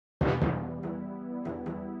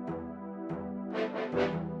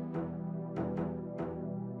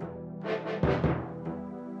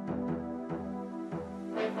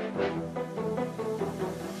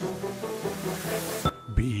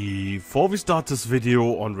Before we start this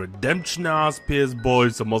video on Redemption Rsps,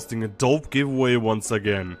 boys, I'm hosting a dope giveaway once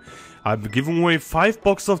again. I'm giving away 5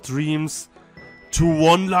 boxes of dreams to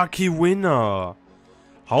 1 lucky winner.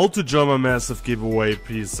 How to join my massive giveaway?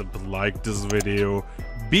 Please like this video,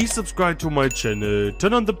 be subscribed to my channel,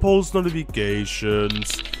 turn on the post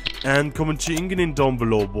notifications, and comment your ingame down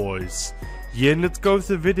below, boys. Yeah, and let's go with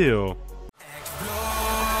the video.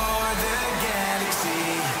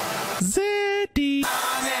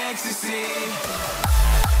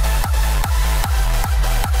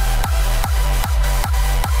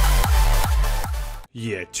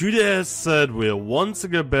 Yeah, today as said, we're once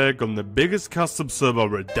again back on the biggest custom server,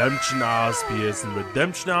 Redemption Rsps, and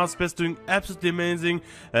Redemption Rsps doing absolutely amazing.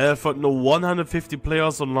 I've got no 150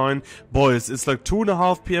 players online. Boys, it's like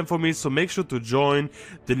 2:30 PM for me, so make sure to join.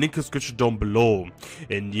 The link is description down below.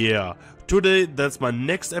 And yeah, today that's my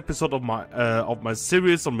next episode of my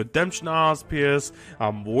series on Redemption Rsps.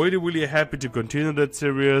 I'm really happy to continue that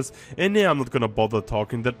series. And yeah, I'm not gonna bother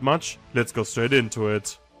talking that much. Let's go straight into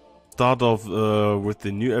it. Start off with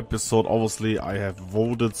the new episode. Obviously I have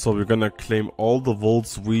voted, so we're gonna claim all the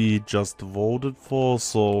votes we just voted for,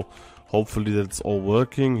 so hopefully that's all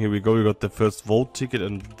working. Here we go, we got the first vote ticket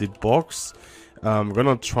and the box. I'm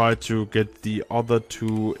gonna try to get the other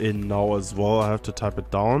 2 in now as well. I have to type it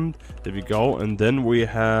down. There we go. And then we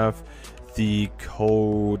have the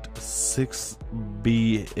code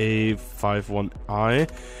 6BA51I,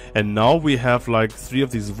 and now we have like 3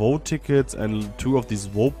 of these vote tickets and 2 of these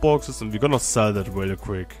vote boxes, and we're gonna sell that really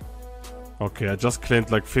quick. Okay, I just claimed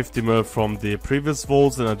like 50 mil from the previous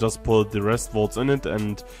votes, and I just put the rest votes in it,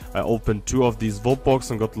 and I opened 2 of these vote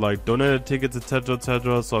boxes and got like donated tickets,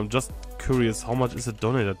 etc. So I'm just curious, how much is a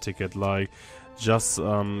donated ticket? Like, just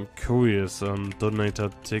curious. Donator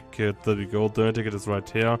ticket, there we go. Donator ticket is right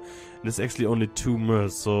here, and it's actually only 2 mil,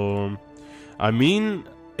 so I mean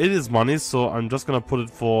it is money, so I'm just gonna put it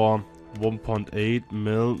for 1.8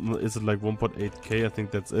 mil. Is it like 1.8k? I think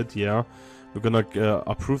that's it. Yeah, we're gonna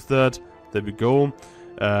approve that. There we go.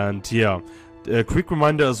 And yeah, a quick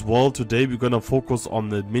reminder as well, today we're gonna focus on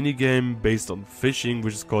the minigame based on fishing,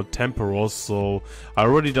 which is called Tempoross. So I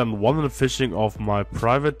already done 1 on the fishing of my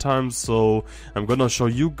private time, so I'm gonna show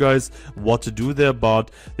you guys what to do there.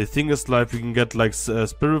 But the thing is, like, we can get like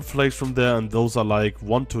spirit flakes from there, and those are like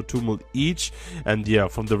 1 to 2 mil each, and yeah,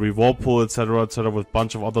 from the reward pool, etc, with a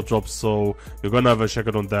bunch of other drops. So we're gonna have a check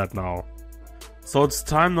out on that now. So it's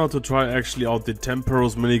time now to try actually out the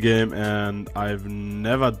Tempoross minigame, and I've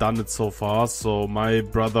never done it so far, so my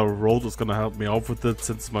brother Road is gonna help me out with it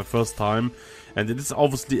since it's my first time, and it is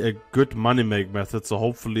obviously a good money make method, so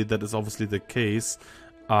hopefully that is obviously the case.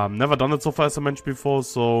 Never done it so far, as I mentioned before,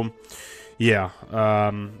 so yeah,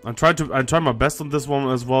 I'm trying my best on this one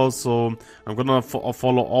as well, so I'm gonna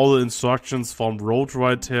follow all the instructions from Road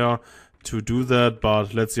right here to do that,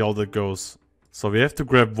 but let's see how that goes. So we have to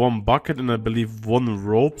grab 1 bucket and I believe 1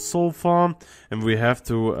 rope so far, and we have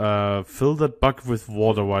to fill that bucket with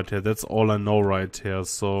water right here. That's all I know right here.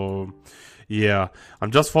 So yeah, I'm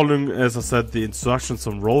just following, as I said, the instructions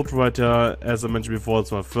on Road right here. As I mentioned before,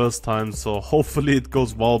 it's my first time, so hopefully it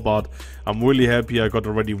goes well, but I'm really happy I got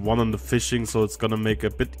already 1 on the fishing, so it's gonna make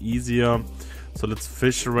it a bit easier. So let's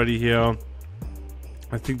fish already here.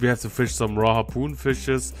 I think we have to fish some raw harpoon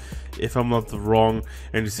fishes, if I'm not wrong.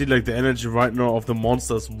 And you see, like, the energy right now of the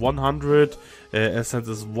monster is 100, essence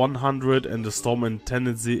is 100, and the storm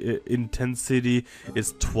intensity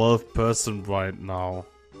is 12% right now.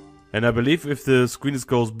 And I believe if the screen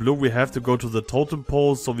goes blue, we have to go to the totem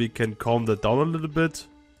pole so we can calm that down a little bit.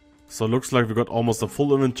 So it looks like we got almost a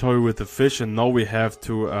full inventory with the fish, and now we have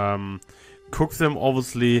to cook them,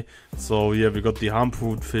 obviously. So yeah, we got the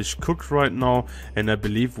harpoon fish cooked right now, and I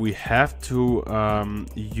believe we have to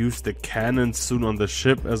use the cannon soon on the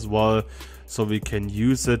ship as well, so we can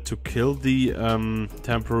use it to kill the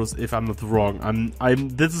Tempoross, if I'm not wrong.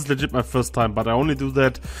 This is legit my first time, but I only do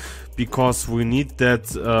that because we need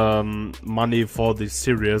that money for the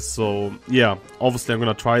series. So yeah, obviously I'm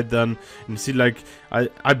gonna try it then. And you see, like,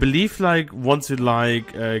 I believe, like, once you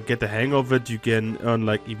like get the hang of it, you can earn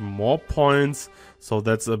like even more points, so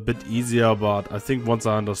that's a bit easier. But I think once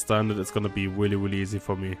I understand it, it's gonna be really easy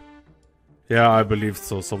for me. Yeah, I believe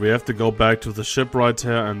so. So we have to go back to the ship right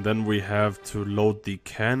here, and then we have to load the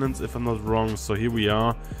cannons, if I'm not wrong. So here we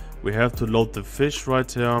are. We have to load the fish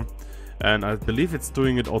right here, and I believe it's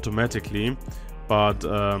doing it automatically. But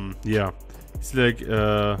yeah, it's like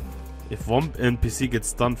If one NPC gets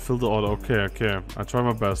stunned, fill the order. Okay, okay. I try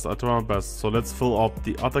my best. I try my best. So let's fill up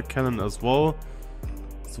the other cannon as well.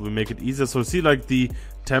 So we make it easier. So you see like the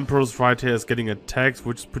Tempoross right here is getting attacked,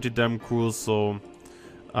 which is pretty damn cool. So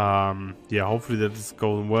yeah, hopefully that is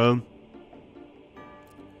going well.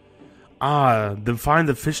 Then find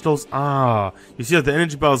the fish nose. You see that the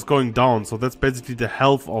energy bar is going down. So that's basically the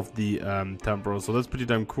health of the Tempoross. So that's pretty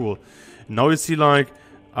damn cool. Now you see like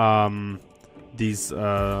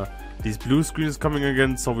these blue screens coming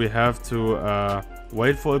again, so we have to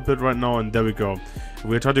wait for a bit right now, and there we go.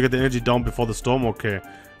 We're trying to get the energy down before the storm. Okay,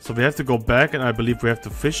 so we have to go back, and I believe we have to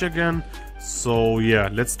fish again. So yeah,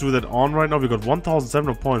 let's do that on right now. We got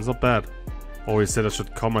 1,700 points, not bad. Oh, he said I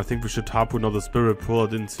should come. I think we should harpoon another spirit pool. I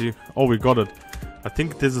didn't see. Oh, we got it. I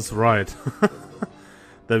think this is right.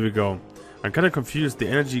 There we go. I'm kind of confused. The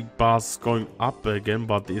energy bar's going up again,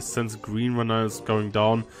 but the essence green one is going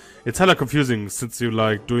down. It's hella confusing since you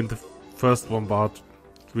like doing the first one, but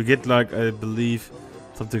we get like, I believe,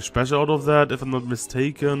 something special out of that, if I'm not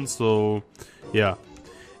mistaken. So yeah,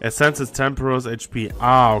 essence is Tempoross HP.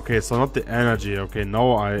 Okay, so not the energy. Okay,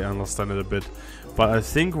 now I understand it a bit. But I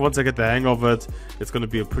think once I get the hang of it, it's gonna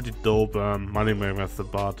be a pretty dope money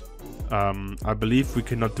method. But I believe we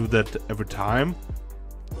cannot do that every time.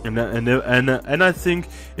 And I think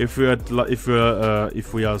if we are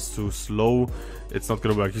too slow, it's not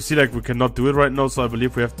gonna work. You see, like we cannot do it right now, so I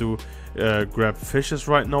believe we have to grab fishes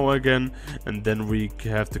right now again, and then we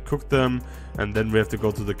have to cook them, and then we have to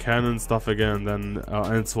go to the cannon stuff again, and then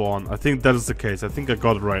and so on. I think that is the case. I think I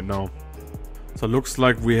got it right now. So it looks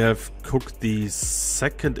like we have cooked the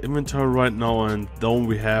second inventory right now, and then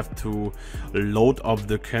we have to load up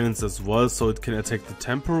the cannons as well, so it can attack the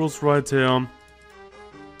Tempoross right here.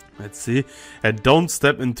 Let's see. And don't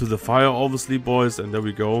step into the fire, obviously, boys. And there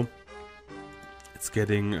we go. It's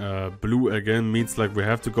getting blue again. Means like we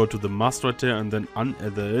have to go to the mast right there and then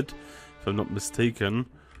unether it, if I'm not mistaken.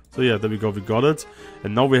 So yeah, there we go. We got it.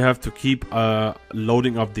 And now we have to keep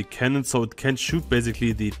loading up the cannon, so it can shoot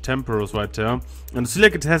basically the Tempoross right there. And see,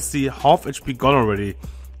 like it has the half HP gone already.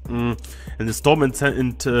 And the storm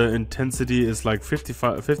intensity is like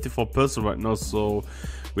 54% right now. So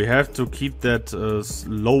we have to keep that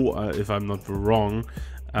low, if I'm not wrong.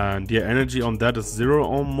 And yeah, energy on that is 0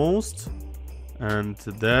 almost. And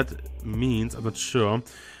that means, I'm not sure.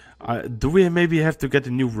 Do we maybe have to get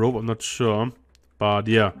a new rope? I'm not sure. But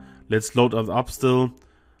yeah, let's load it up still.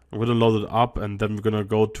 I'm gonna load it up, and then we're gonna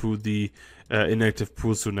go to the inactive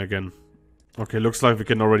pool soon again. Okay, looks like we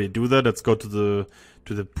can already do that. Let's go to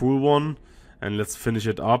the pool one, and let's finish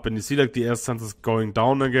it up. And you see like the essence is going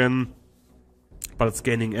down again. But it's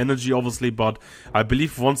gaining energy, obviously. But I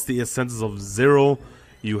believe once the essence is of 0,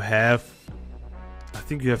 you have... I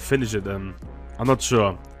think you have finished it then. I'm not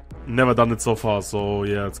sure. Never done it so far, so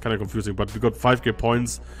yeah, it's kind of confusing. But we got 5k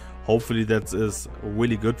points. Hopefully that is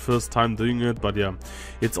really good first time doing it. But yeah,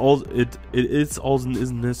 it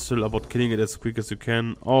isn't necessarily about killing it as quick as you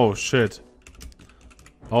can. Oh shit.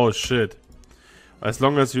 Oh shit. As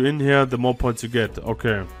long as you're in here, the more points you get.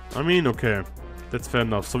 Okay. I mean, okay. That's fair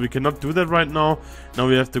enough. So we cannot do that right now. Now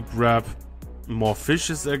we have to grab more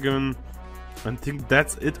fishes again. I think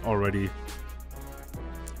that's it already.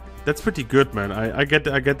 That's pretty good, man. I get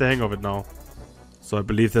the hang of it now. So I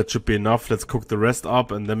believe that should be enough. Let's cook the rest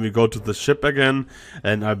up, and then we go to the ship again.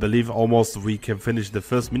 And I believe almost we can finish the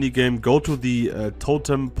first minigame. Go to the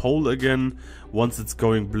totem pole again once it's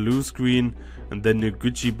going blue screen. And then the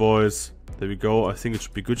Gucci boys. There we go. I think it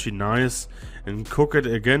should be Gucci. Nice. And cook it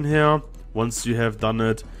again here. Once you have done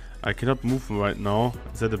it. I cannot move right now.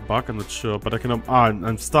 Is that a bug? I'm not sure. But I cannot...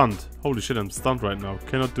 I'm stunned. Holy shit, I'm stunned right now.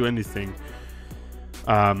 Cannot do anything.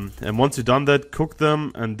 And once you've done that, cook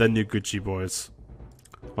them. And then your Gucci boys.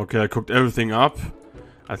 Okay, I cooked everything up.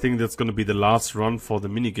 I think that's gonna be the last run for the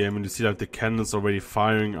minigame. And you see like the cannons already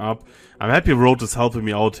firing up. I'm happy Road is helping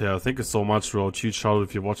me out here. Thank you so much, Road. Huge shout out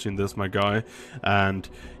if you're watching this, my guy. And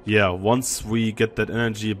yeah, once we get that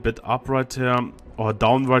energy a bit up right here, or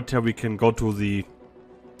down right here, we can go to the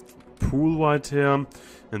pool right here.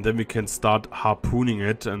 And then we can start harpooning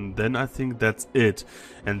it. And then I think that's it.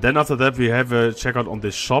 And then after that, we have a checkout on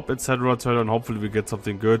the shop, etc. And hopefully we get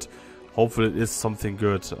something good. Hopefully it is something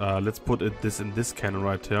good. Let's put this in this cannon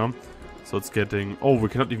right here. So it's getting... Oh, we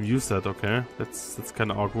cannot even use that. Okay, that's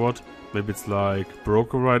kind of awkward. Maybe it's like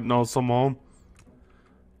broken right now somehow.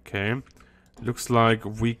 Okay. Looks like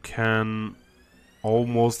we can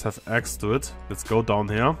almost have access to it. Let's go down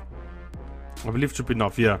here. I believe it should be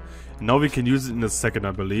enough. Yeah. Now we can use it in a second,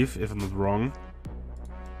 I believe, if I'm not wrong.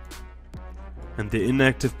 And the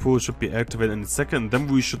inactive pool should be activated in a second. Then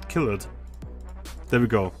we should kill it. There we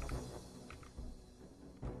go.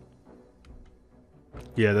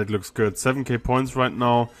 Yeah, that looks good. 7k points right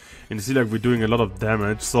now. And you see like we're doing a lot of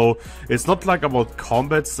damage. So it's not like about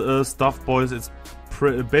combat stuff, boys. It's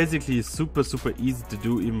basically super easy to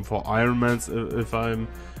do even for Ironmans, if I'm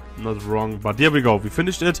not wrong. But here we go. We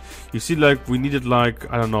finished it. You see like we needed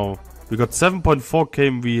like, I don't know. We got 7.4k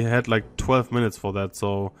and we had like 12 minutes for that.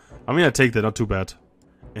 So, I mean, I take that. Not too bad.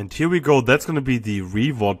 And here we go. That's going to be the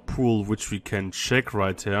reward pool, which we can check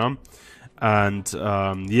right here. And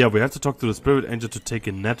yeah, we have to talk to the spirit angel to take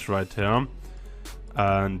a net right here.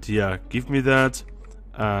 And yeah, give me that.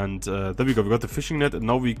 And there we go. We got the fishing net, and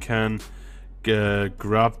now we can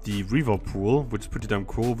grab the river pool, which is pretty damn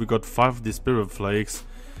cool. We got 5 of the spirit flakes,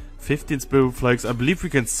 15 spirit flakes. I believe we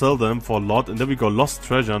can sell them for a lot. And then we got lost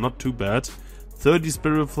treasure, not too bad. 30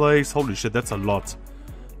 spirit flakes. Holy shit, that's a lot.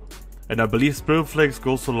 And I believe spirit flakes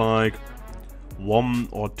goes to like 1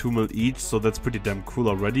 or 2 mil each, so that's pretty damn cool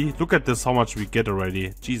already. Look at this, how much we get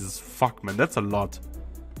already. Jesus fuck, man, that's a lot.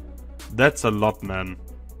 That's a lot, man.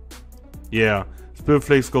 Yeah, spirit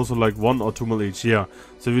flakes goes to like 1 or 2 mil each, yeah.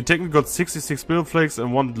 So we technically got 66 spirit flakes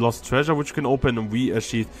and 1 lost treasure, which we can open, and we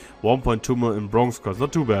achieved 1.2 mil in bronze coins.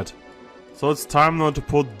 Not too bad. So it's time now to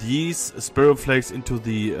put these spirit flakes into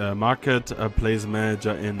the marketplace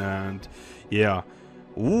manager in, and yeah.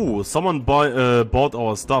 Ooh, someone bought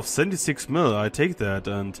our stuff. 76 mil, I take that.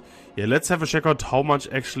 And yeah, let's have a check out how much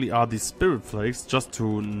actually are these spirit flakes, just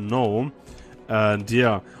to know. And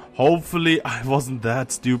yeah, hopefully I wasn't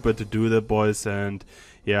that stupid to do that, boys. And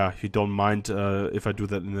yeah, you don't mind if I do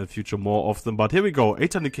that in the future more often. But here we go,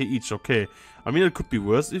 800k each, okay. I mean, it could be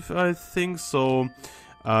worse if I think so.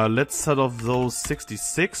 Let's sell off those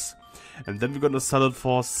 66. And then we're gonna sell it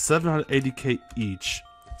for 780k each.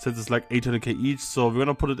 Since it's like 800k each, so we're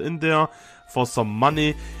gonna put it in there for some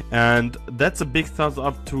money. And that's a big thumbs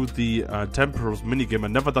up to the Tempoross minigame. I've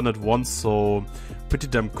never done it once, so pretty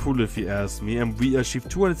damn cool if you ask me. And we achieved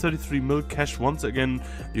 233 mil cash once again.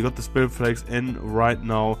 We got the spirit flags in right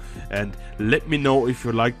now. And let me know if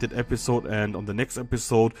you liked that episode, and on the next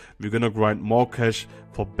episode we're gonna grind more cash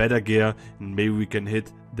for better gear, and maybe we can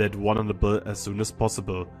hit that 100 bill as soon as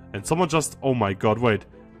possible. And someone just, oh my god, wait.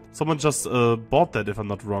 Someone just bought that, if I'm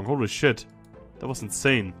not wrong. Holy shit. That was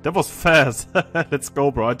insane. That was fast. Let's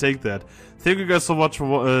go, bro. I take that. Thank you guys so much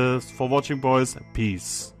for watching, boys.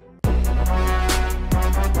 Peace.